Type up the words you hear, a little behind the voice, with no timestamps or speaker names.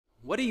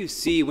What do you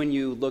see when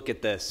you look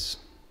at this,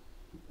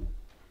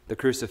 the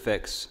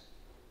crucifix?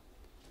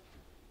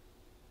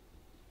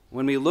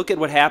 When we look at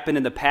what happened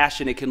in the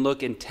Passion, it can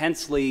look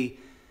intensely,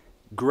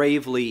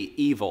 gravely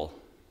evil.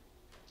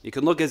 It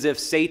can look as if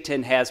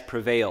Satan has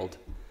prevailed.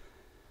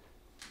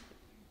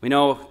 We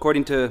know,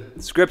 according to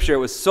Scripture, it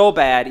was so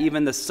bad,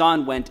 even the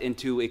sun went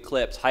into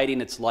eclipse,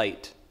 hiding its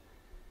light.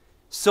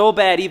 So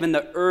bad, even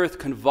the earth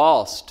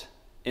convulsed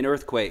in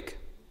earthquake.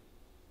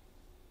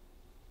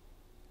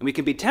 And we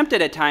can be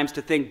tempted at times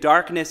to think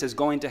darkness is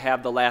going to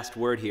have the last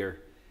word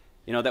here.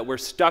 That we're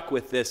stuck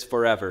with this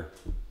forever.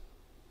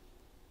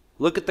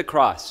 Look at the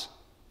cross.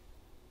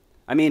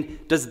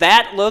 Does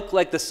that look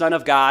like the Son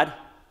of God?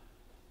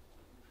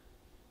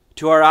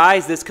 To our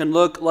eyes, this can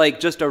look like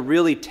just a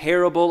really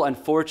terrible,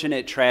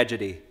 unfortunate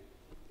tragedy.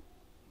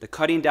 The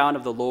cutting down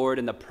of the Lord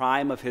in the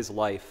prime of his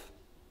life.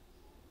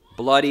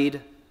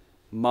 Bloodied,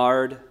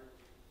 marred,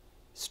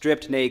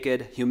 stripped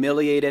naked,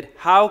 humiliated.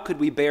 How could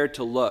we bear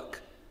to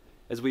look,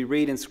 as we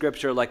read in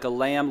Scripture, like a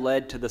lamb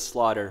led to the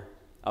slaughter,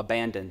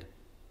 abandoned?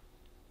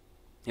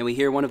 And we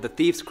hear one of the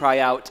thieves cry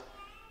out,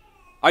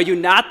 "Are you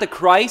not the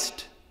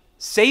Christ?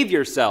 Save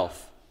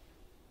yourself."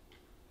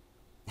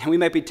 And we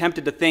might be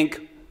tempted to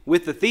think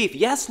with the thief,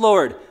 "Yes,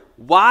 Lord,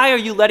 why are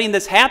you letting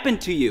this happen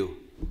to you?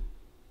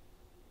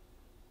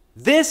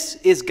 This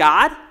is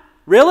God?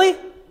 Really?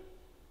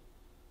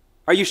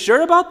 Are you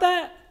sure about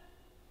that?"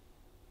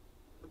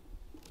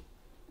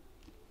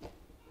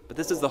 But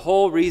this is the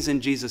whole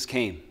reason Jesus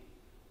came.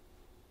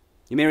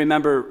 You may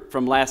remember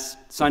from last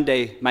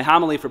Sunday, my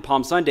homily for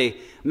Palm Sunday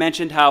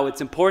mentioned how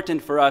it's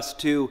important for us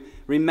to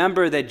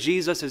remember that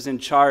Jesus is in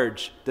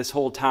charge this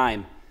whole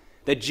time,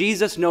 that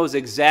Jesus knows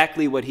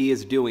exactly what he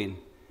is doing,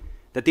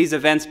 that these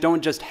events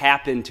don't just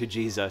happen to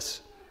Jesus,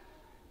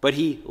 but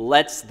he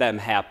lets them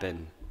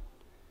happen.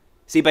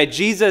 See, by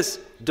Jesus'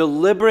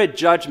 deliberate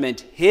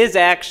judgment, his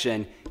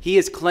action, he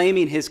is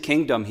claiming his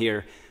kingdom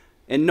here,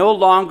 and no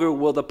longer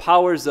will the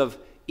powers of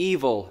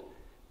evil,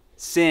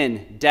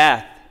 sin,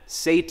 death,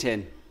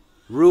 Satan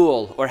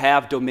rule or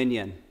have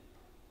dominion.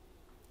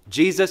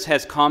 Jesus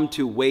has come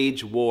to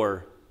wage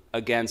war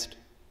against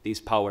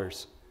these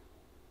powers.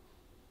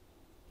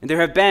 And there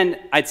have been,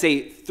 I'd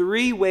say,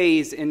 three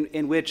ways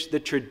in which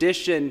the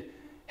tradition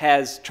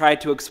has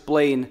tried to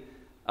explain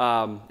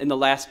in the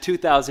last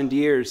 2,000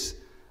 years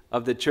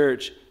of the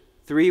church,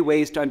 three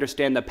ways to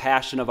understand the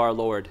passion of our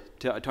Lord,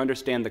 to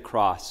understand the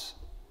cross,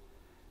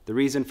 the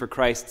reason for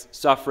Christ's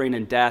suffering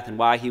and death and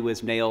why he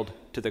was nailed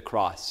to the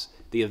cross,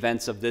 the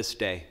events of this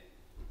day.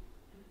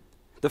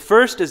 The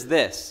first is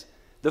this.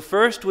 The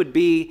first would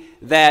be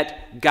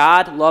that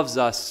God loves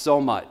us so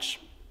much.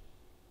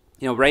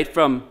 Right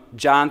from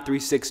John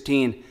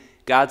 3:16,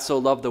 God so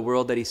loved the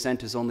world that he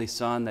sent his only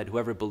Son, that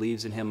whoever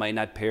believes in him might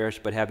not perish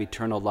but have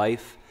eternal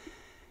life.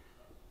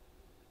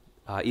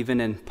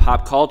 Even in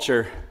pop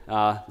culture,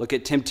 look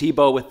at Tim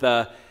Tebow with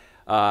the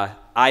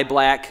eye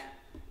black,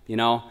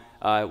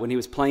 when he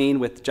was playing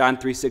with John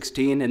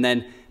 3:16, and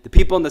then the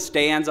people in the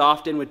stands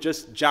often with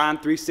just John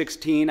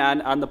 3:16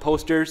 on the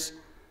posters.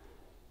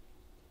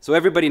 So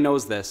everybody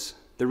knows this.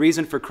 The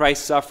reason for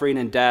Christ's suffering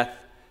and death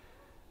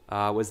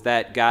was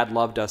that God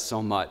loved us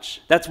so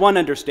much. That's one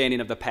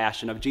understanding of the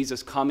passion, of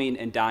Jesus coming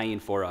and dying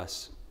for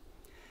us.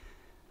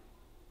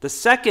 The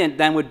second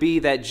then would be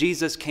that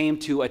Jesus came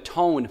to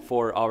atone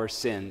for our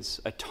sins.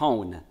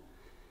 Atone.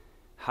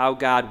 How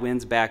God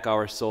wins back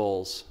our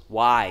souls.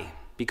 Why?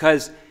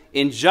 Because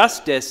in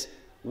justice,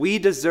 we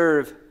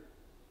deserve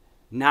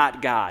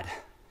not God.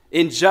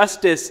 In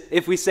justice,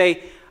 if we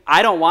say,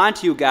 "I don't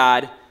want you,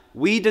 God,"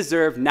 we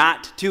deserve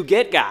not to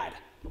get God.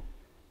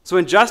 So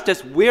in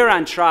justice, we're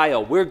on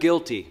trial. We're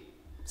guilty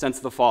since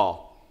the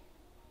fall.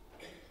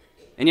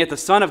 And yet the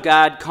Son of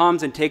God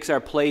comes and takes our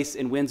place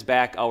and wins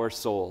back our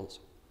souls.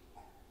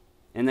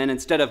 And then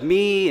instead of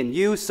me and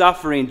you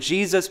suffering,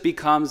 Jesus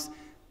becomes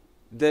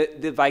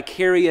the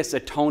vicarious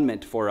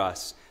atonement for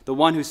us, the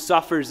one who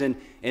suffers in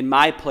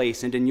my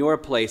place and in your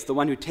place, the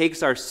one who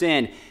takes our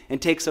sin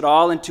and takes it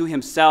all into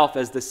himself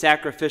as the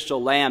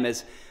sacrificial lamb,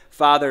 as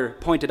Father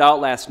pointed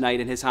out last night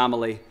in his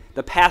homily,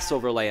 the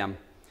Passover lamb.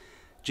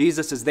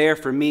 Jesus is there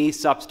for me,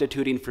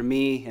 substituting for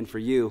me and for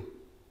you.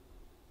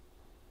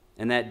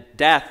 And that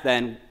death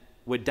then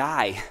would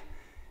die,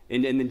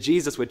 and then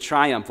Jesus would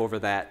triumph over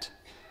that.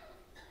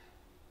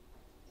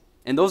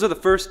 And those are the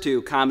first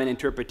two common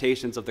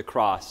interpretations of the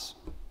cross,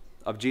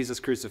 of Jesus'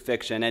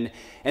 crucifixion.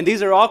 And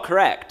these are all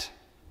correct.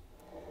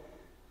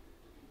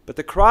 But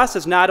the cross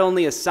is not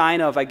only a sign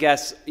of,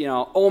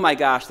 oh my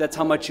gosh, that's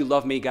how much you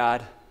love me,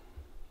 God.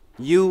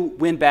 You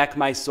win back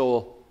my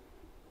soul.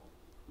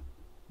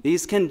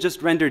 These can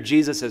just render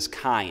Jesus as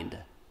kind.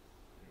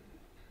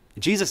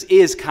 Jesus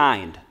is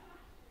kind.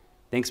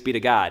 Thanks be to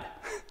God.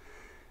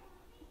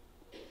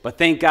 But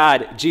thank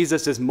God,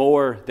 Jesus is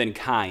more than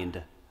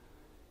kind.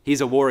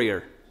 He's a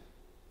warrior.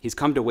 He's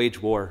come to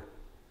wage war.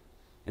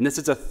 And this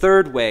is a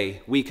third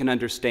way we can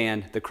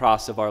understand the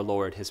cross of our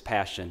Lord, his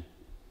passion.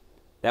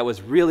 That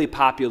was really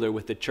popular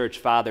with the church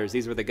fathers.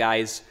 These were the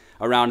guys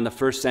around in the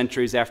first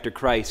centuries after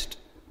Christ.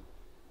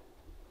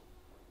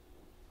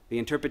 the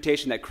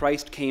interpretation that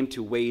Christ came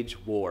to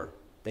wage war,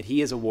 that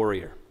he is a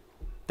warrior.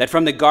 That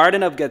from the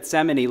Garden of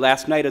Gethsemane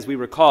last night, as we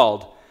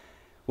recalled,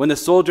 when the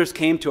soldiers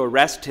came to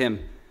arrest him,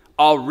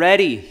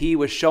 already he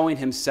was showing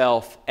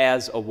himself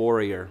as a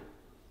warrior,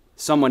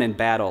 someone in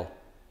battle.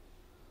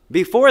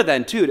 Before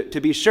then, too,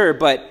 to be sure,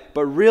 but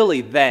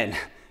really then,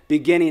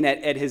 beginning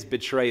at his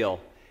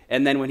betrayal,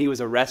 and then when he was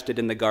arrested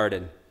in the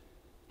garden,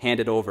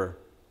 handed over.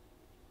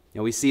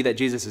 We see that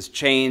Jesus is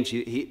changed.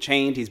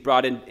 He's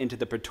brought into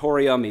the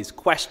praetorium. He's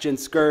questioned,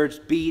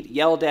 scourged, beat,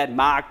 yelled at,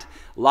 mocked,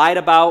 lied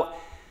about.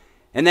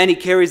 And then he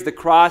carries the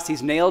cross.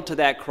 He's nailed to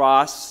that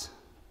cross,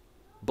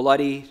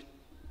 bloody,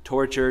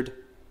 tortured.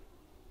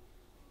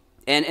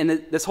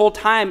 And this whole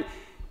time,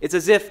 it's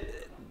as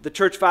if the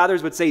church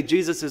fathers would say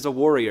Jesus is a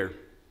warrior,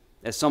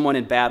 as someone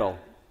in battle.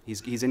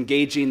 He's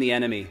engaging the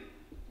enemy.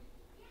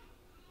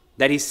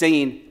 That he's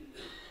saying,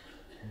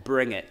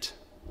 bring it.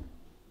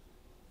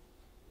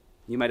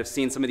 You might have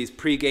seen some of these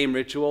pre-game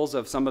rituals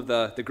of some of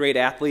the great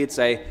athletes.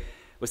 I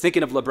was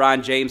thinking of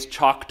LeBron James'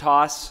 chalk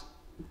toss.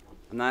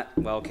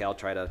 I'll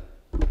try to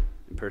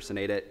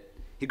impersonate it.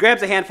 He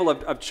grabs a handful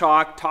of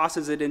chalk,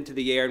 tosses it into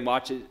the air, and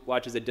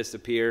watches it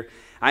disappear.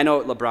 I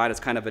know LeBron is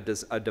kind of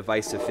a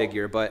divisive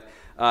figure, but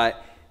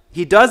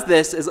he does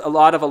this as a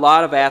lot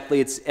of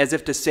athletes as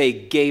if to say,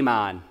 game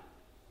on,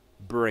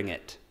 bring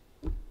it.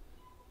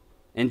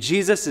 And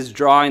Jesus is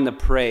drawing the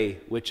prey,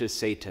 which is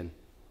Satan,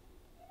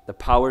 the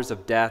powers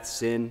of death,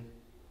 sin,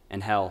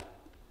 and hell.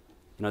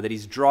 That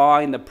he's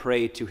drawing the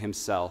prey to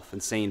himself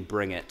and saying,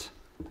 bring it.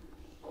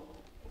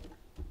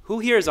 Who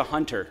here is a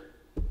hunter?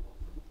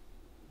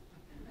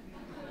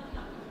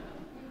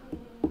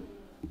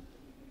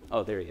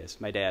 Oh, there he is,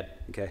 my dad.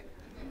 Okay.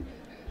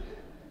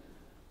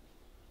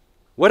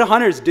 What do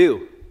hunters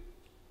do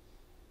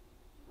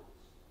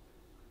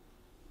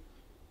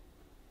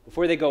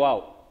before they go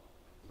out?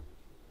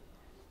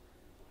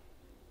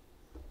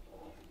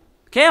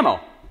 Camo,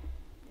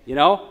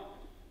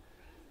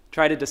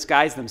 try to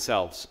disguise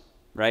themselves,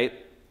 right?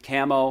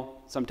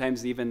 Camo,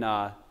 sometimes even,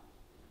 the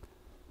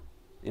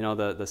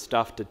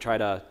stuff to try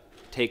to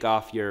take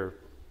off your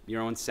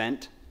own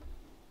scent.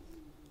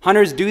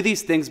 Hunters do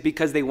these things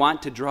because they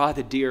want to draw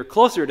the deer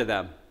closer to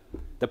them,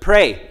 the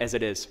prey, as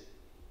it is.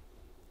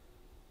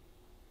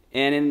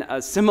 And in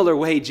a similar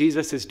way,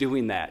 Jesus is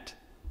doing that.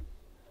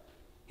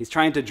 He's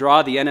trying to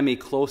draw the enemy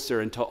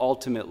closer until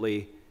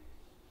ultimately,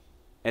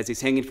 as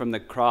he's hanging from the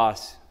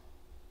cross,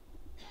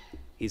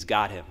 he's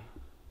got him.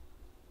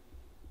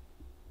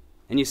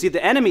 And you see,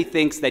 the enemy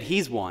thinks that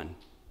he's won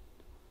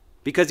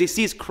because he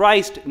sees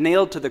Christ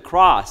nailed to the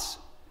cross.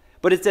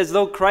 But it's as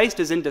though Christ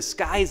is in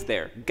disguise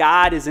there.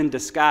 God is in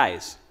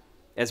disguise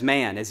as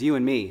man, as you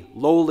and me,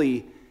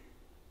 lowly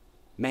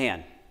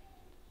man.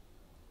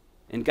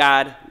 And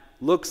God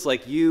looks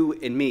like you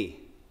and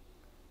me.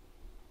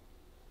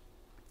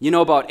 You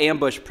know about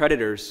ambush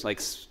predators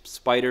like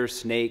spiders,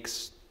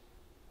 snakes,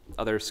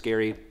 other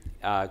scary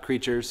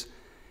creatures.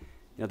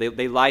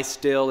 They lie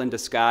still in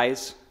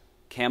disguise,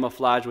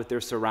 camouflage with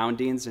their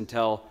surroundings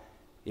until,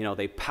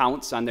 they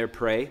pounce on their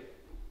prey.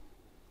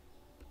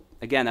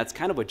 Again, that's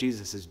kind of what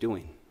Jesus is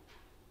doing.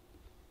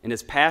 In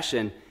his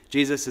passion,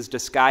 Jesus is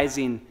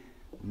disguising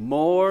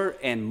more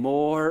and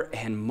more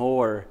and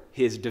more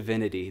his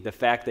divinity, the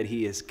fact that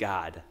he is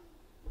God.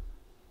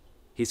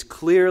 He's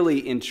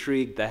clearly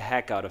intrigued the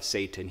heck out of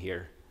Satan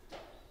here.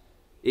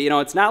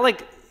 It's not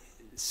like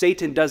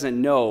Satan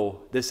doesn't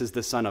know this is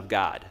the Son of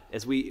God.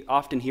 As we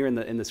often hear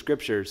in the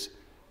scriptures,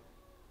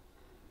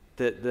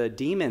 the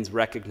demons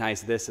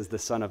recognize this as the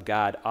Son of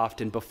God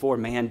often before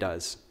man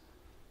does.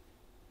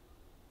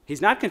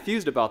 He's not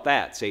confused about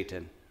that,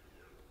 Satan.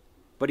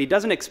 But he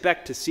doesn't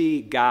expect to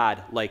see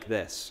God like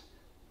this.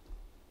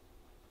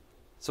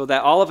 So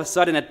that all of a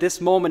sudden at this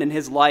moment in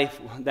his life,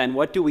 then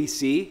what do we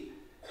see?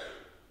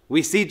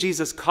 We see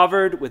Jesus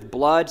covered with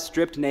blood,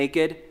 stripped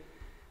naked.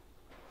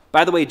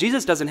 By the way,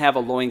 Jesus doesn't have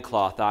a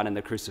loincloth on in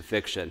the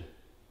crucifixion.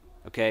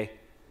 Okay?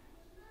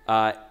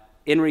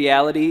 In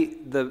reality,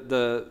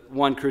 the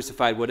one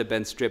crucified would have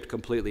been stripped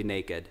completely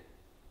naked.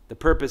 The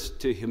purpose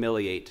to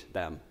humiliate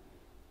them.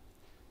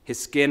 His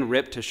skin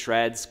ripped to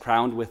shreds,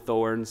 crowned with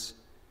thorns.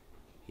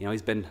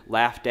 He's been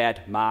laughed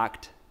at,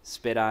 mocked,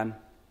 spit on.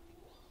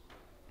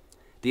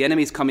 The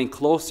enemy's coming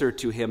closer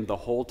to him the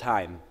whole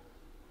time.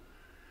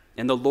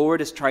 And the Lord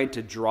is trying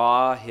to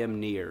draw him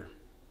near.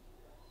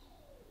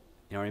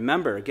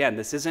 Remember, again,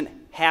 this isn't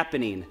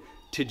happening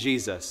to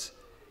Jesus.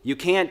 You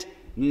can't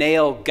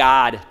nail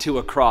God to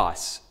a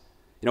cross.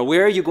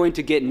 Where are you going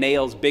to get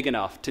nails big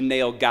enough to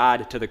nail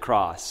God to the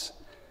cross?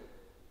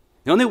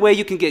 The only way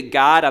you can get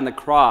God on the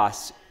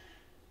cross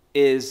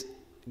is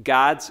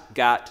God's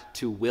got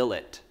to will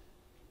it.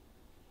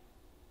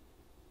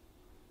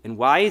 And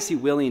why is he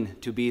willing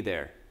to be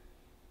there?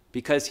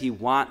 Because he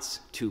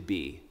wants to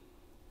be.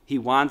 He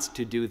wants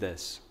to do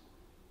this.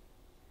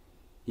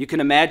 You can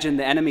imagine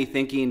the enemy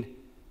thinking,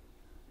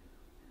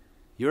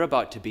 you're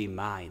about to be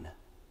mine.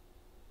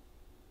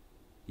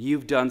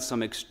 You've done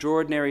some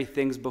extraordinary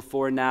things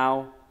before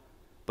now,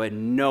 but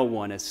no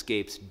one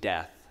escapes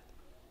death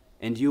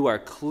and you are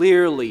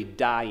clearly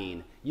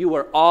dying. You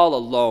are all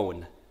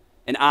alone,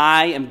 and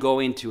I am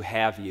going to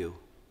have you.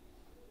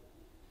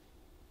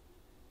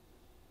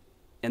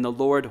 And the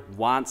Lord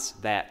wants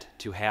that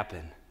to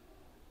happen.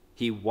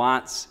 He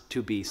wants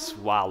to be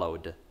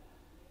swallowed,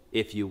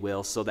 if you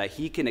will, so that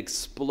he can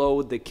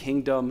explode the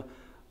kingdom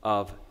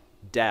of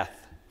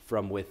death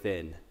from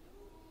within.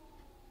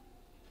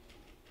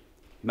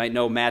 You might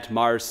know Matt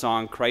Maher's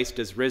song, Christ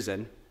is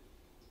Risen.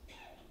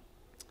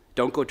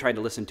 Don't go try to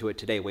listen to it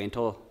today. Wait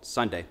until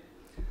Sunday.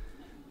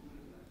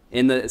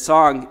 In the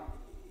song,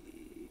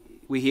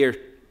 we hear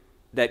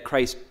that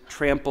Christ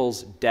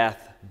tramples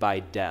death by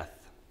death.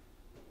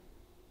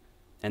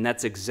 And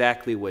that's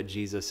exactly what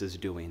Jesus is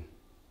doing.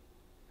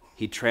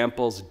 He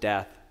tramples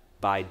death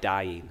by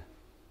dying.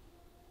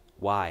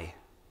 Why?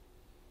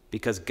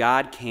 Because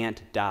God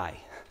can't die.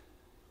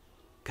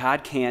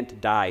 God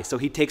can't die. So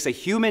he takes a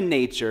human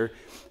nature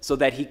so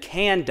that he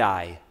can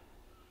die.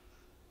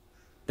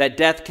 That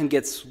death can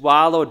get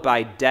swallowed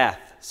by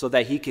death so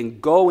that he can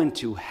go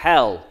into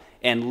hell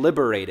and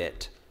liberate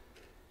it.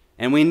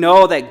 And we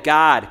know that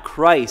God,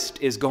 Christ,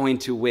 is going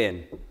to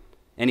win.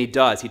 And he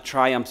does. He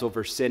triumphs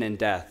over sin and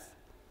death.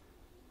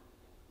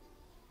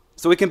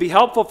 So it can be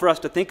helpful for us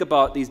to think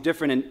about these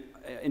different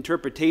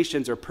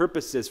interpretations or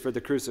purposes for the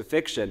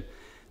crucifixion,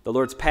 the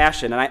Lord's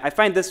passion. And I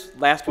find this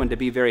last one to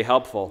be very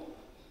helpful.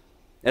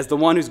 As the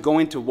one who's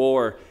going to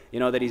war,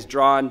 that he's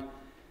drawn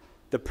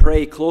the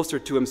prey closer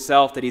to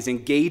himself, that he's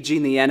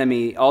engaging the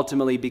enemy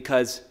ultimately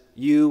because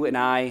you and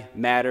I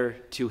matter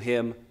to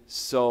him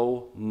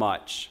so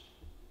much,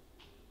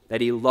 that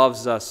he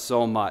loves us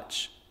so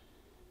much.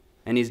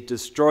 And he's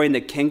destroying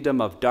the kingdom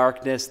of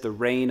darkness, the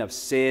reign of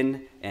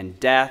sin and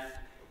death,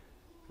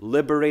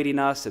 liberating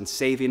us and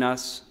saving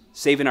us,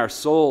 saving our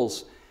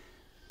souls,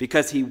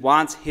 because he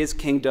wants his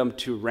kingdom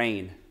to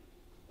reign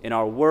in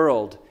our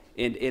world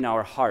and in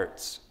our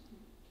hearts.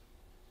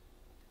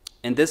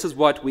 And this is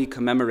what we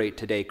commemorate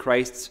today,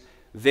 Christ's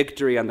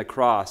victory on the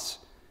cross,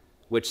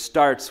 which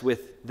starts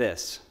with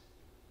this,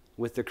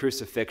 with the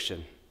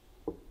crucifixion,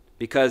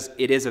 because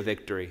it is a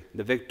victory,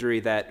 the victory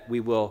that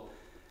we will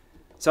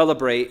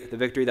celebrate, the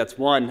victory that's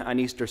won on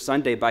Easter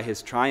Sunday by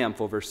his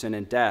triumph over sin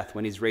and death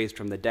when he's raised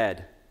from the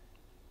dead.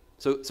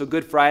 So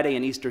Good Friday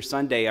and Easter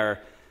Sunday are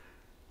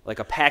like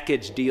a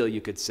package deal,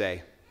 you could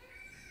say.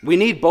 We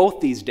need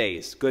both these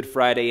days, Good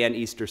Friday and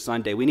Easter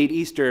Sunday. We need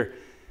Easter,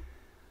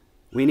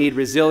 we need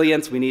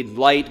resilience, we need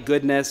light,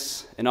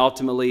 goodness, and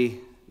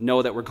ultimately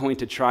know that we're going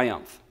to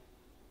triumph.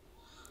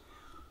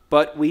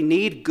 But we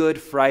need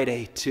Good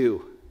Friday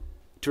too,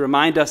 to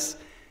remind us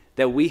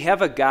that we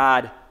have a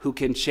God who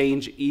can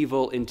change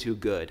evil into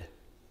good,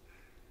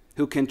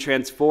 who can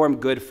transform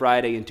Good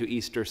Friday into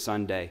Easter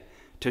Sunday,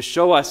 to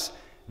show us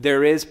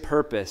there is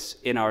purpose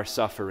in our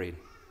suffering,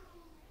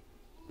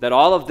 that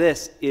all of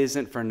this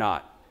isn't for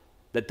naught,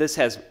 that this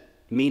has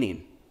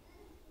meaning,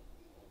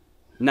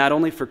 not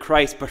only for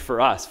Christ, but for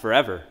us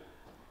forever.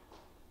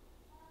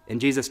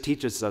 And Jesus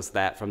teaches us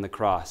that from the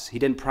cross. He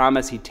didn't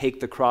promise he'd take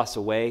the cross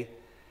away.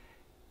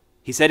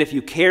 He said, if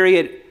you carry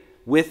it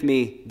with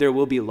me, there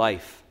will be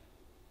life.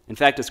 In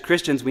fact, as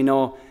Christians, we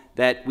know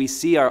that we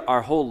see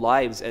our whole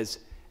lives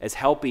as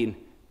helping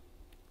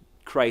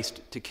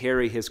Christ to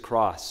carry his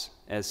cross,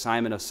 as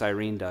Simon of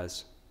Cyrene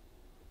does.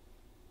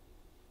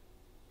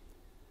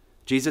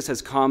 Jesus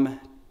has come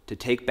to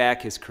take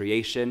back his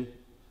creation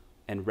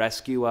and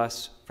rescue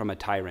us from a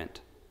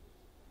tyrant.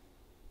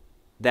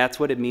 That's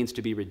what it means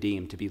to be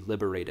redeemed, to be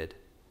liberated,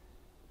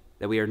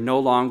 that we are no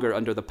longer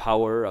under the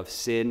power of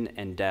sin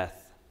and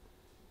death.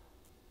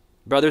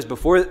 Brothers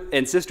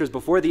and sisters,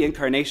 before the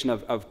incarnation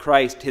of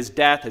Christ, his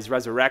death, his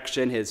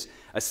resurrection, his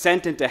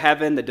ascent into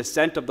heaven, the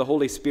descent of the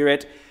Holy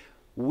Spirit,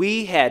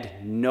 we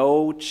had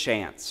no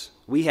chance.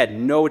 We had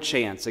no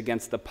chance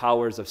against the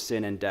powers of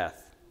sin and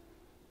death.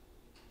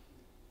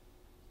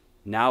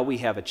 Now we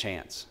have a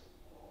chance.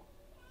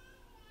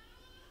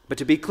 But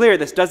to be clear,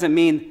 this doesn't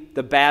mean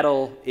the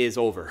battle is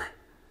over.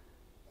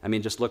 I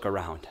mean, just look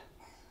around.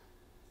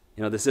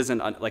 This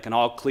isn't like an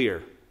all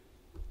clear.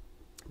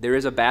 There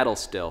is a battle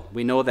still.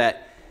 We know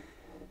that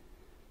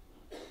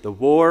the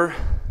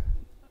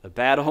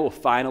battle will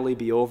finally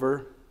be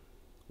over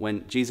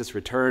when Jesus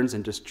returns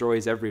and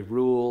destroys every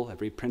rule,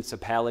 every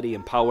principality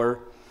and power,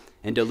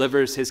 and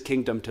delivers his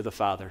kingdom to the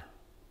Father.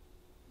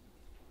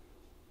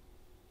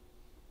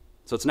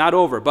 So it's not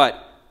over,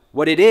 but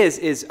what it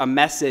is a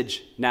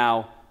message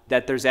now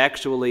that there's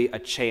actually a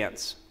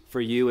chance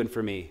for you and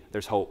for me.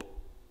 There's hope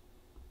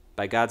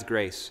by God's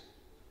grace.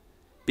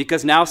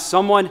 Because now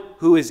someone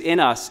who is in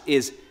us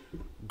is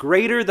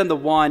greater than the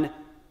one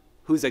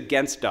who's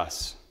against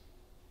us.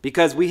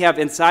 Because we have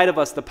inside of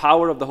us the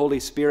power of the Holy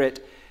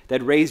Spirit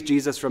that raised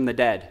Jesus from the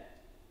dead.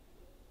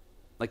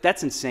 Like,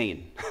 that's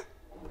insane.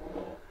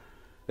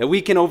 That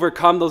we can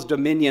overcome those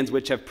dominions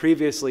which have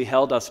previously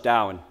held us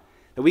down.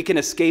 That we can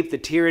escape the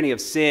tyranny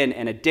of sin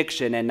and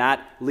addiction, and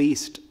not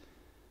least,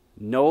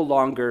 no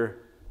longer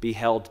be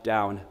held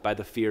down by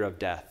the fear of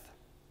death.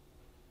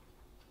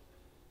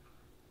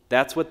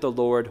 That's what the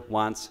Lord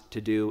wants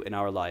to do in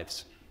our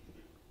lives.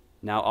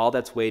 Now all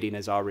that's waiting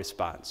is our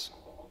response.